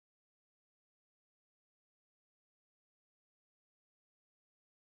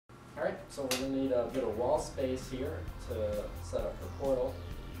Alright, so we're going to need a bit of wall space here to set up the portal.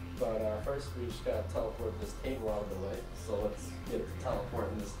 But first we just got to teleport this table out of the way. So let's get to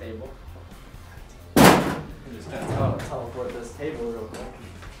teleporting this table. We're just going to teleport this table real quick.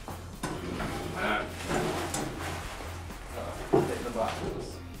 Take the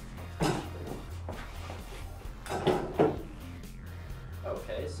boxes.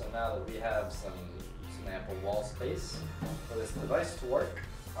 Okay, so now that we have some ample wall space for this device to work,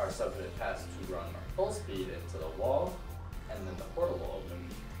 our subject has to run full speed into the wall, and then the portal will open.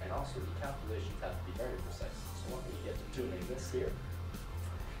 And also the calculations have to be very precise. So when we get to tuning this here,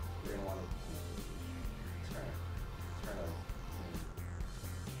 you're going to want to turn it.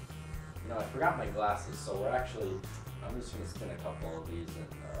 You know, I forgot my glasses, so we're actually, I'm just going to spin a couple of these and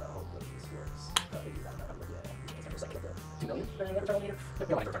hope that this works.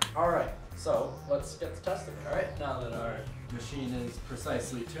 Alright, so let's get to testing. Alright, now that our machine is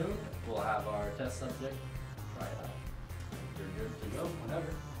precisely tuned, we'll have our test subject try it out. You're good to go whenever.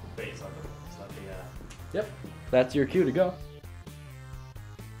 Base on the Yep, that's your cue to go.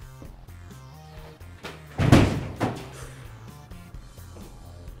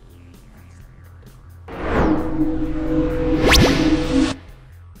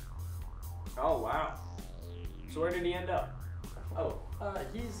 Oh wow. So where did he end up? Oh,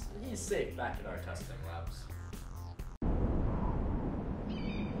 he's safe back in our testing labs.